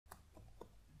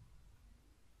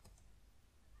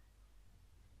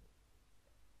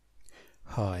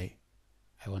Hi,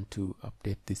 I want to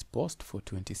update this post for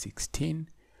 2016.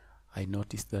 I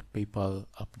noticed that PayPal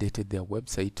updated their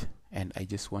website and I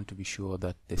just want to be sure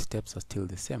that the steps are still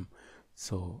the same.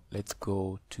 So let's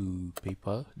go to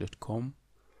paypal.com,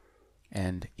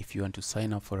 and if you want to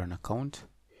sign up for an account,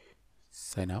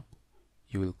 sign up,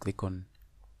 you will click on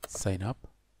sign up.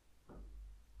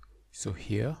 So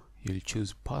here you'll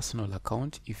choose personal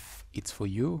account if it's for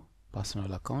you,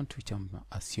 personal account, which I'm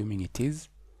assuming it is.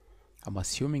 I'm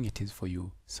assuming it is for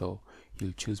you, so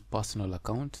you'll choose personal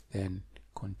account, then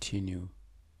continue,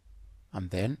 and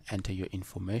then enter your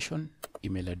information,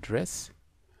 email address,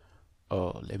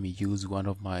 or let me use one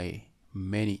of my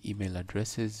many email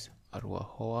addresses,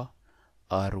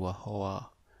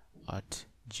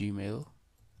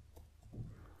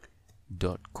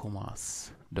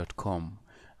 rwahowa@gmail.commerce.com,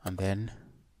 and then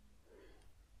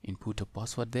input a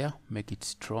password there, make it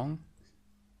strong.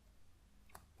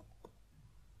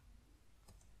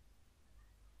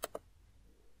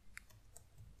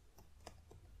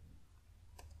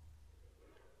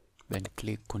 Then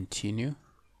click continue,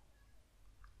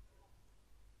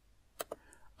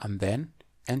 and then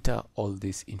enter all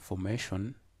this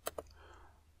information.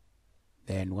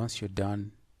 Then once you're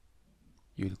done,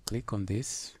 you'll click on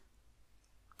this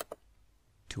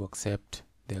to accept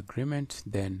the agreement,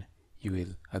 then you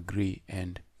will agree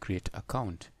and create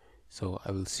account. So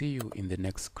I will see you in the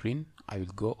next screen. I will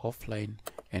go offline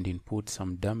and input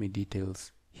some dummy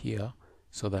details here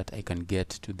so that I can get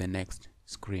to the next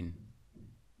screen.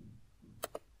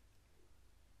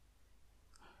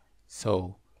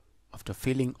 So after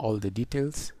filling all the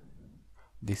details,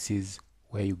 this is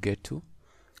where you get to.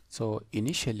 So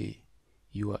initially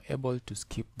you are able to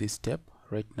skip this step.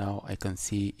 Right now I can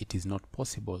see it is not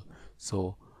possible.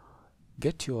 So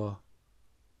get your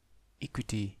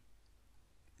Equity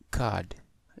card.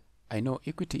 I know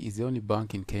Equity is the only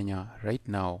bank in Kenya right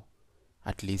now,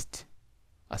 at least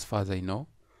as far as I know,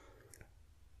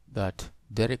 that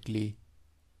directly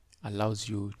allows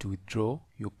you to withdraw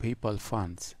your PayPal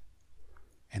funds.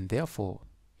 And therefore,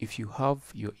 if you have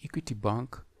your Equity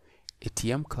Bank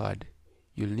ATM card,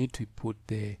 you'll need to put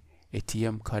the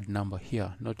ATM card number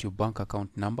here, not your bank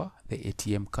account number, the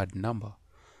ATM card number.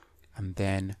 And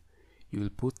then you will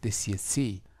put the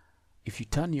CSC. If you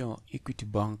turn your Equity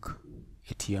Bank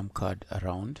ATM card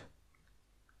around,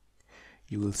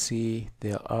 you will see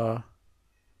there are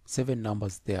 7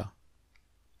 numbers there.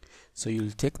 So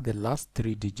you'll take the last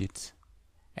 3 digits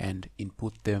and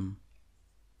input them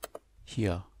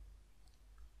here,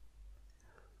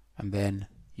 and then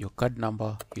your card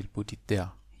number, you'll put it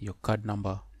there, your card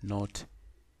number, not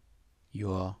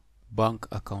your bank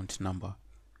account number.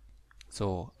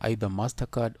 So either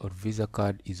MasterCard or Visa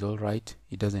card is all right,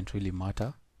 it doesn't really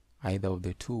matter, either of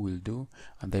the two will do.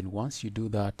 And then once you do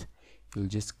that, you'll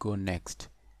just go next,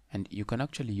 and you can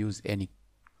actually use any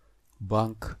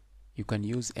bank, you can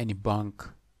use any bank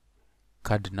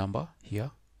card number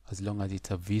here, as long as it's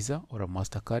a Visa or a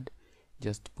MasterCard.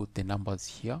 Just put the numbers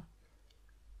here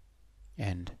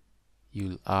and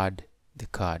you'll add the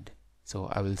card. So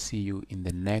I will see you in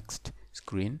the next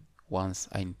screen once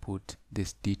I input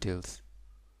these details.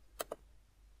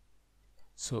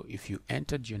 So if you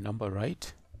entered your number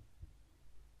right,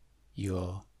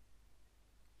 you're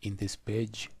in this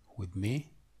page with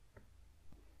me.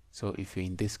 So if you're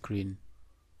in this screen,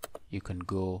 you can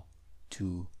go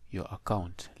to your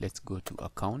account. Let's go to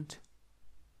account.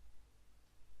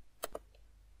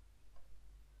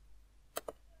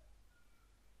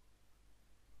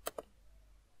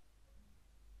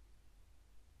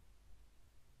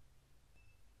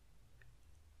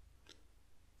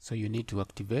 So you need to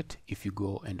activate. If you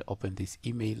go and open this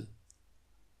email,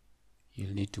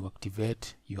 you'll need to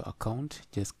activate your account.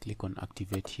 Just click on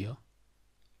activate here.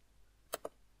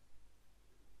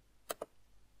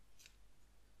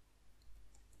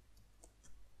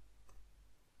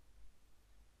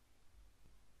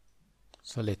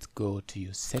 So let's go to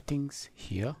your settings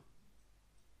here.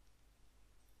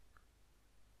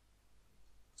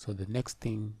 So the next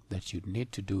thing that you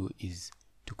need to do is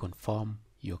to confirm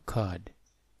your card.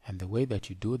 And the way that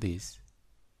you do this,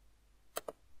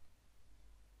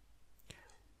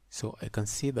 so I can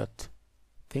see that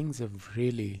things have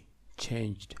really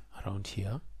changed around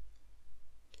here.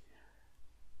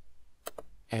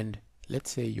 And let's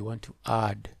say you want to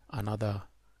add another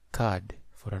card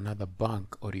for another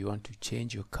bank, or you want to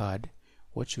change your card.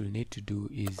 What you'll need to do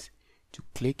is to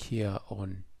click here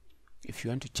on, if you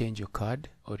want to change your card,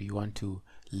 or you want to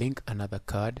link another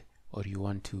card, or you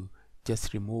want to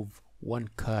just remove one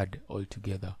card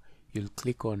altogether, you'll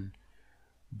click on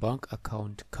bank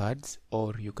account cards,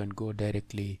 or you can go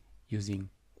directly using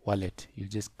wallet. You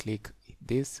just click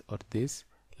this or this.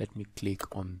 Let me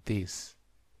click on this.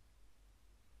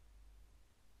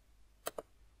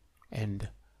 And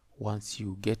once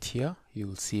you get here,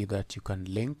 you'll see that you can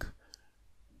link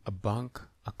a bank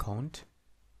account.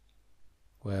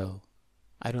 Well,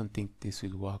 I don't think this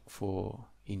will work for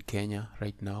in Kenya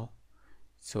right now,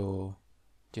 so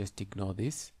just ignore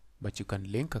this. But you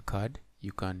can link a card.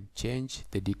 You can change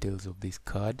the details of this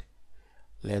card.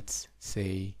 Let's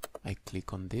say I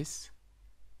click on this.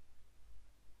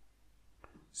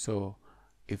 So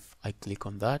if I click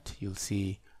on that, you'll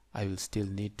see I will still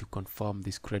need to confirm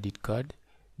this credit card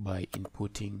by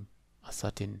inputting a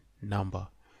certain number.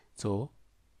 So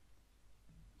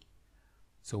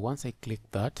once I click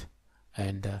that,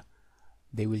 and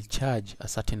they will charge a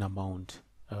certain amount.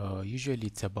 Usually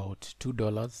it's about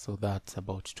 $2, so that's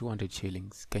about 200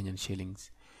 shillings, Kenyan shillings.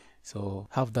 So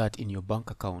have that in your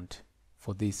bank account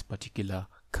for this particular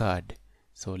card.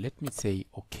 So let me say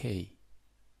okay.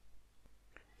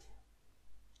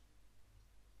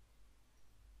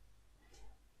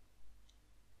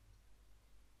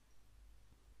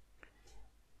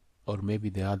 Or maybe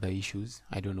there are other issues,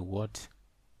 I don't know what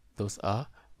those are,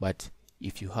 but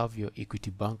if you have your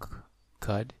Equity Bank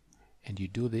card and you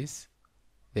do this,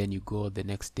 then you go the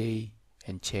next day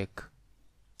and check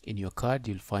in your card,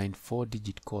 you'll find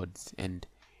 4-digit codes, and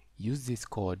use this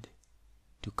code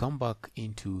to come back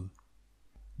into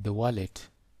the wallet.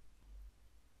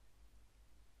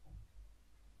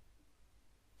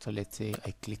 So let's say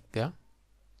I click there.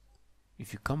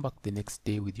 If you come back the next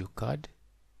day with your card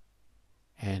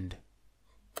and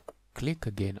click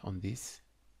again on this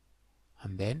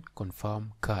and then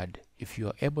confirm card, if you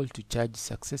are able to charge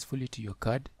successfully to your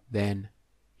card, then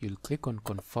you'll click on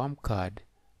confirm card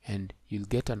and you'll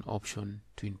get an option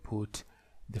to input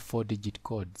the 4-digit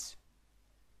codes,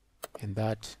 and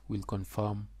that will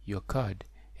confirm your card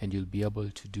and you'll be able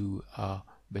to do a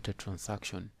better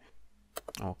transaction.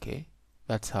 Okay,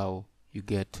 that's how you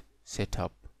get set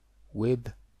up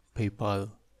with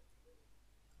PayPal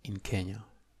in Kenya.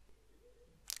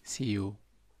 See you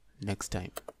next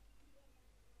time.